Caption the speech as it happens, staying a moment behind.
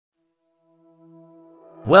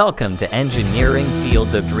Welcome to Engineering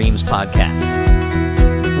Fields of Dreams podcast.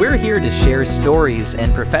 We're here to share stories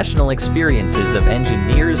and professional experiences of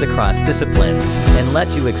engineers across disciplines and let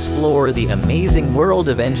you explore the amazing world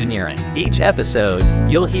of engineering. Each episode,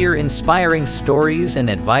 you'll hear inspiring stories and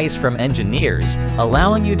advice from engineers,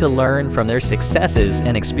 allowing you to learn from their successes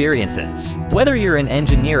and experiences. Whether you're an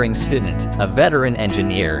engineering student, a veteran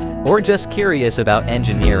engineer, or just curious about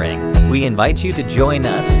engineering, we invite you to join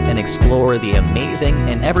us and explore the amazing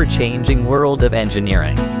and ever-changing world of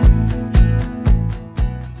engineering.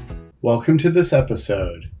 Welcome to this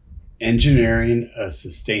episode, Engineering a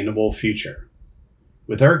Sustainable Future,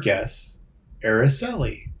 with our guest,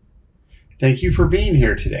 Araceli. Thank you for being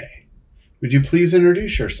here today. Would you please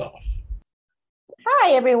introduce yourself?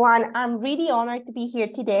 Hi, everyone. I'm really honored to be here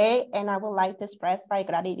today, and I would like to express my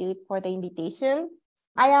gratitude for the invitation.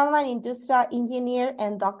 I am an industrial engineer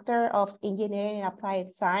and doctor of engineering and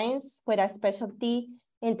applied science with a specialty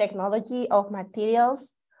in technology of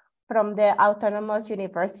materials from the Autonomous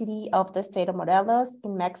University of the State of Morelos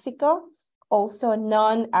in Mexico, also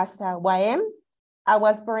known as UAM. I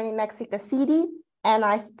was born in Mexico City, and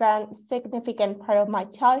I spent a significant part of my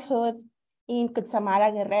childhood in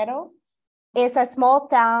Cutzamara, Guerrero. It's a small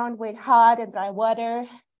town with hot and dry water.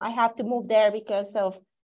 I have to move there because of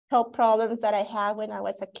health problems that I had when I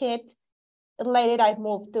was a kid. Later, I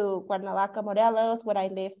moved to Cuernavaca, Morelos, where I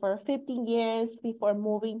lived for 15 years before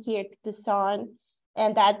moving here to Tucson.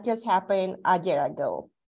 And that just happened a year ago.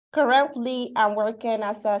 Currently, I'm working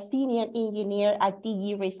as a senior engineer at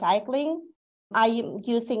DE Recycling. I am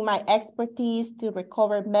using my expertise to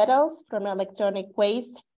recover metals from electronic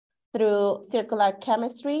waste through circular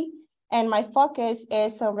chemistry. And my focus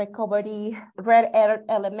is on recovery rare earth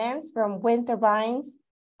elements from wind turbines,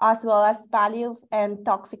 as well as value and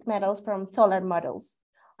toxic metals from solar models.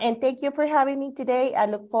 And thank you for having me today. I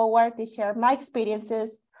look forward to share my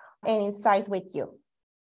experiences and insights with you.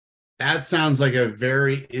 That sounds like a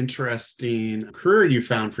very interesting career you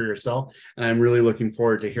found for yourself, and I'm really looking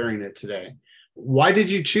forward to hearing it today. Why did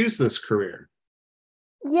you choose this career?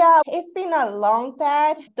 Yeah, it's been a long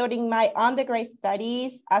path. During my undergrad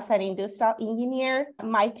studies as an industrial engineer,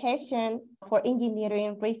 my passion for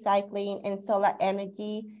engineering, recycling, and solar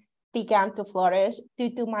energy began to flourish.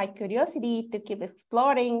 Due to my curiosity to keep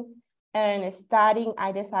exploring and studying,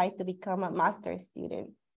 I decided to become a master's student.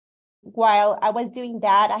 While I was doing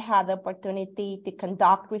that, I had the opportunity to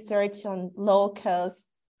conduct research on low-cost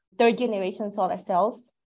third-generation solar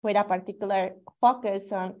cells with a particular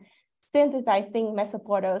focus on synthesizing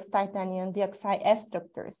mesoporous titanium dioxide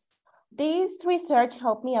structures. This research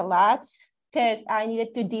helped me a lot because I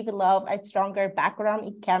needed to develop a stronger background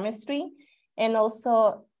in chemistry, and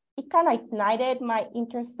also it kind of ignited my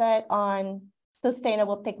interest on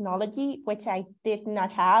sustainable technology, which I did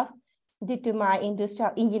not have due to my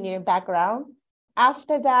industrial engineering background.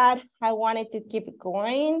 After that, I wanted to keep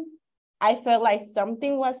going. I felt like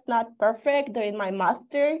something was not perfect during my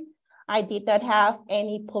master. I did not have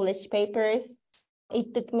any published papers.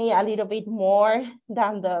 It took me a little bit more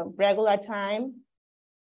than the regular time.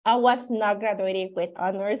 I was not graduated with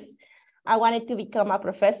honors. I wanted to become a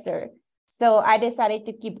professor. So I decided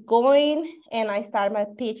to keep going, and I started my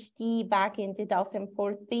PhD back in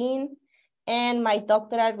 2014. And my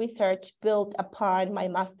doctoral research built upon my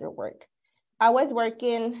master work. I was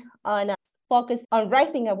working on a focus on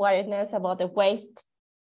raising awareness about the waste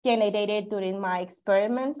generated during my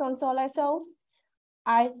experiments on solar cells.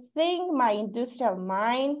 I think my industrial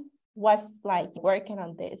mind was like working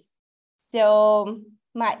on this. So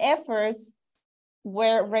my efforts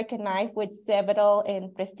were recognized with several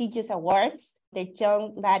and prestigious awards, the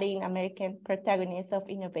Young Latin American Protagonist of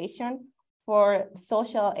Innovation for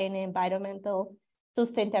social and environmental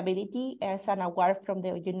sustainability as an award from the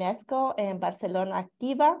UNESCO and Barcelona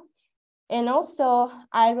Activa. And also,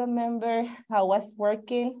 I remember I was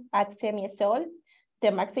working at Semiesol,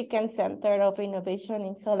 the Mexican Center of Innovation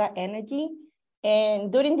in Solar Energy.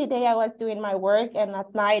 And during the day, I was doing my work, and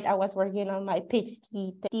at night, I was working on my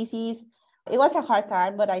PhD thesis. It was a hard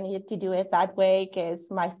time, but I needed to do it that way because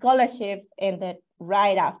my scholarship ended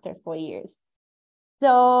right after 4 years.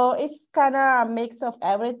 So it's kind of a mix of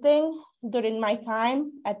everything. During my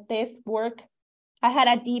time at this work, I had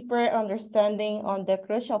a deeper understanding on the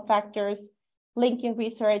crucial factors linking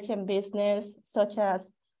research and business, such as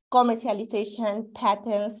commercialization,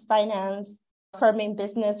 patents, finance, forming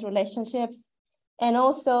business relationships. And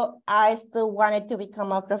also, I still wanted to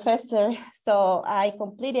become a professor. So I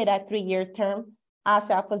completed a 3-year term as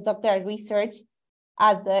a postdoctoral research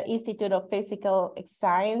at the Institute of Physical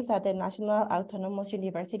Science at the National Autonomous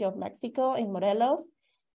University of Mexico in Morelos.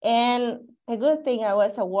 And the good thing, I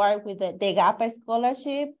was awarded with the GAPA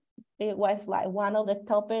scholarship. It was like one of the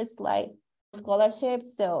toughest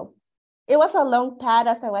scholarships. So it was a long path,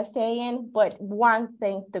 as I was saying, but one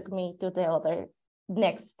thing took me to the other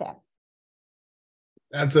next step.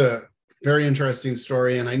 That's a very interesting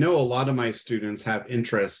story. And I know a lot of my students have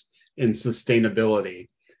interest in sustainability.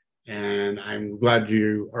 And I'm glad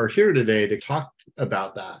you are here today to talk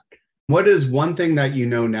about that. What is one thing that you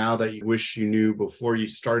know now that you wish you knew before you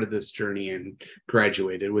started this journey and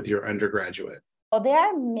graduated with your undergraduate? Well, there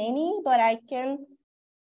are many, but I can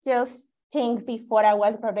just think before I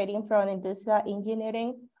was graduating from industrial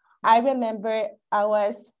engineering. I remember I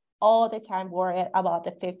was all the time worried about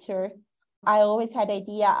the future. I always had the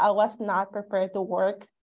idea I was not prepared to work.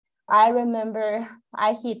 I remember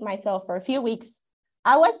I hit myself for a few weeks.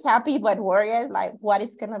 I was happy but worried, like what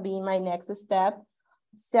is going to be my next step.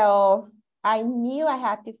 So I knew I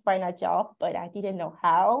had to find a job, but I didn't know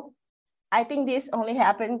how. I think this only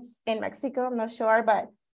happens in Mexico, I'm not sure, but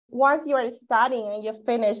once you are studying and you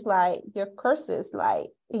finish like your courses, like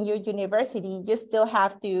in your university, you still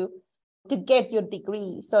have to get your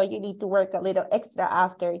degree. So you need to work a little extra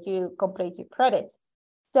after you complete your credits.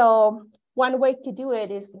 So one way to do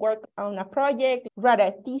it is work on a project, write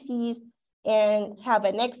a thesis, and have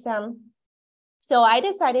an exam. So I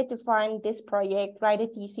decided to find this project, write a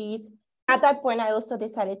thesis. At that point, I also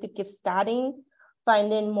decided to keep studying,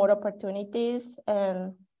 finding more opportunities,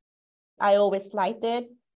 and I always liked it.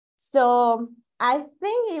 So I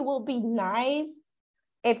think it would be nice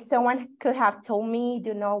if someone could have told me,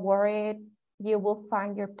 do not worry, you will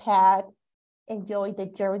find your path, enjoy the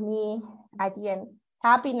journey. At the end,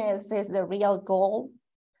 happiness is the real goal.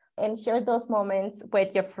 And share those moments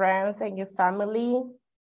with your friends and your family.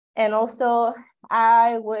 And also,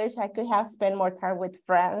 I wish I could have spent more time with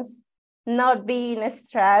friends, not being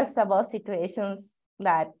stressed about situations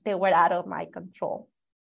that they were out of my control.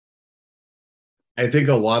 I think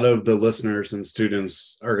a lot of the listeners and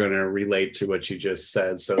students are going to relate to what you just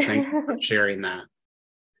said. So thank you for sharing that.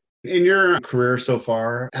 In your career so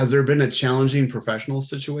far, has there been a challenging professional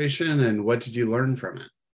situation, and what did you learn from it?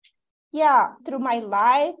 Yeah, through my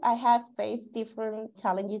life, I have faced different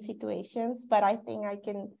challenging situations, but I think I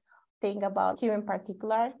can think about two in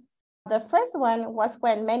particular. The first one was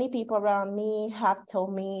when many people around me have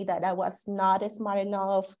told me that I was not smart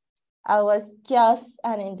enough. I was just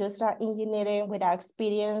an industrial engineer without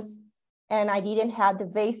experience, and I didn't have the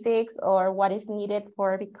basics or what is needed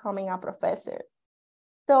for becoming a professor.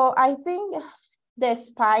 So I think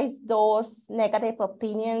despite those negative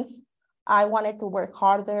opinions, I wanted to work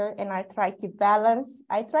harder, and I tried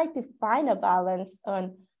to find a balance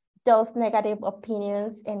on those negative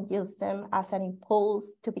opinions and use them as an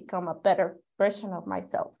impulse to become a better version of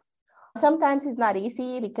myself. Sometimes it's not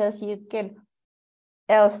easy because you can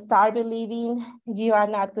start believing you are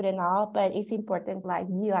not good enough, but it's important like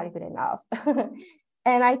you are good enough.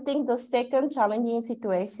 And I think the second challenging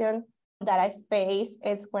situation that I faced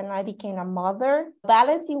is when I became a mother.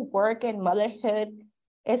 Balancing work and motherhood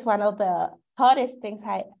is one of the hardest things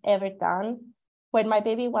I ever done. When my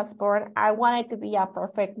baby was born, I wanted to be a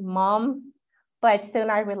perfect mom, but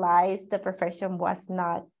soon I realized the profession was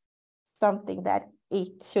not something that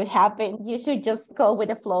it should happen. You should just go with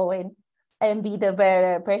the flow and be the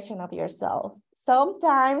better version of yourself.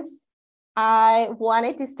 Sometimes I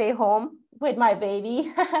wanted to stay home with my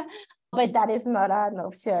baby, but that is not an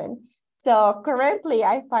option. So currently,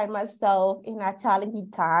 I find myself in a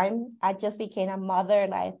challenging time. I just became a mother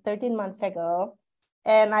like 13 months ago,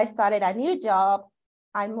 and I started a new job.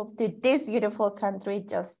 I moved to this beautiful country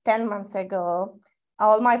just 10 months ago.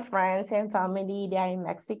 All my friends and family, they are in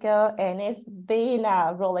Mexico, and it's been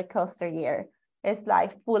a roller coaster year. It's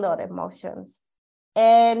like full of emotions.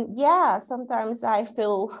 And yeah, sometimes I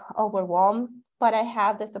feel overwhelmed, but I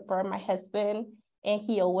have the support of my husband, and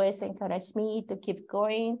he always encouraged me to keep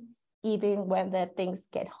going, even when the things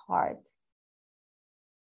get hard.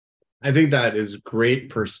 I think that is great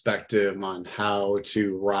perspective on how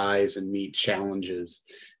to rise and meet challenges,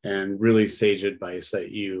 and really sage advice that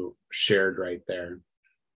you shared right there.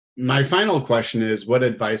 My final question is, what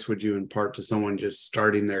advice would you impart to someone just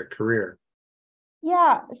starting their career?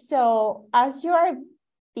 Yeah, so as you are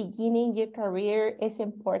beginning your career, it's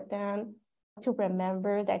important to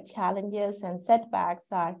remember that challenges and setbacks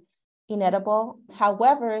are inevitable.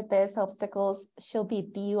 However, these obstacles should be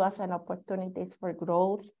viewed as an opportunities for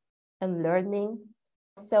growth and learning.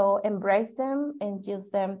 So embrace them and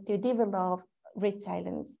use them to develop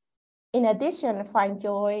resilience. In addition, find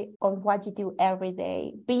joy on what you do every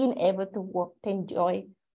day. Being able to work, to enjoy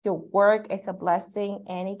your work is a blessing,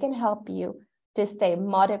 and it can help you to stay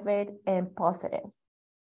motivated and positive.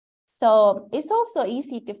 So it's also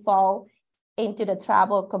easy to fall into the trap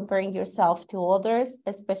of comparing yourself to others,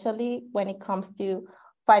 especially when it comes to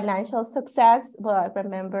financial success. But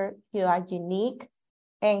remember, you are unique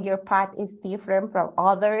and your path is different from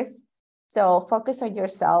others. So focus on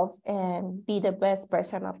yourself and be the best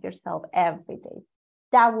version of yourself every day.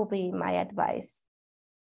 That will be my advice.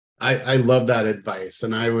 I love that advice.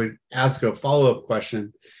 And I would ask a follow-up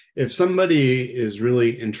question. If somebody is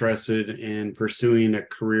really interested in pursuing a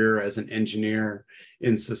career as an engineer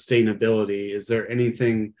in sustainability, is there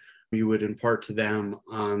anything you would impart to them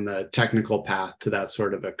on the technical path to that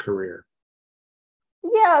sort of a career?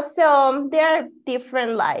 Yeah, so there are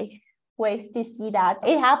different ways to see that.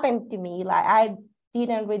 It happened to me. I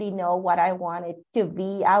didn't really know what I wanted to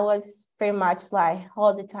be. I was pretty much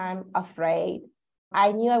all the time afraid.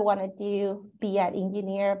 I knew I wanted to be an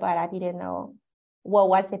engineer, but I didn't know what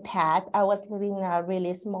was the path. I was living in a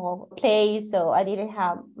really small place, so I didn't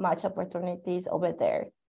have much opportunities over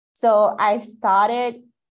there. So I started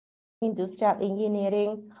industrial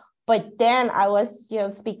engineering, but then I was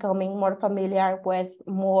just becoming more familiar with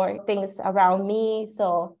more things around me.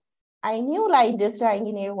 So I knew industrial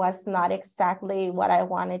engineering was not exactly what I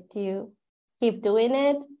wanted to keep doing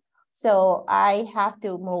it. So I have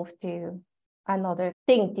to move to another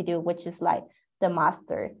thing to do, which is the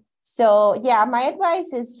master. So yeah, my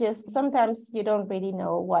advice is just sometimes you don't really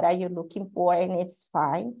know what are you looking for, and it's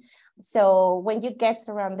fine. So when you get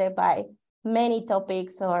surrounded by many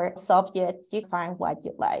topics or subjects, you find what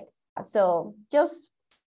you like. So just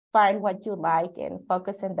find what you like and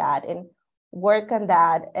focus on that and work on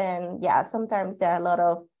that. And yeah, sometimes there are a lot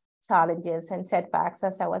of challenges and setbacks,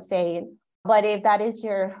 as I was saying. But if that is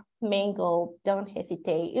your main goal, don't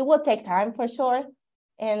hesitate. It will take time for sure.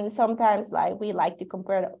 And sometimes we like to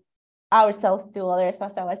compare ourselves to others,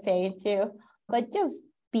 as I was saying too. But just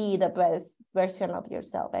be the best version of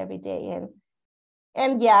yourself every day.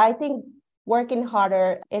 And yeah, I think working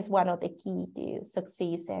harder is one of the key to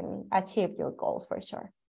success and achieve your goals for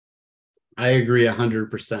sure. I agree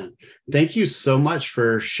 100%. Thank you so much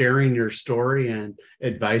for sharing your story and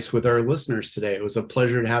advice with our listeners today. It was a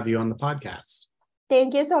pleasure to have you on the podcast.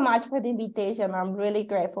 Thank you so much for the invitation. I'm really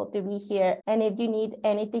grateful to be here. And if you need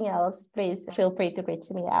anything else, please feel free to reach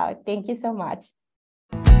me out. Thank you so much.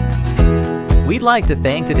 We'd like to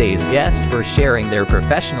thank today's guest for sharing their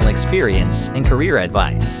professional experience and career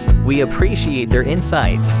advice. We appreciate their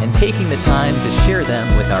insight and taking the time to share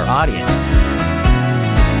them with our audience.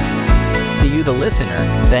 To you, the listener,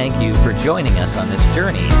 thank you for joining us on this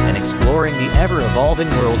journey and exploring the ever-evolving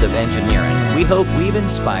world of engineering. We hope we've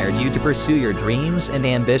inspired you to pursue your dreams and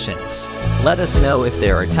ambitions. Let us know if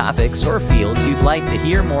there are topics or fields you'd like to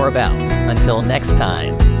hear more about. Until next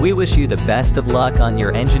time, we wish you the best of luck on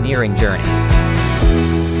your engineering journey.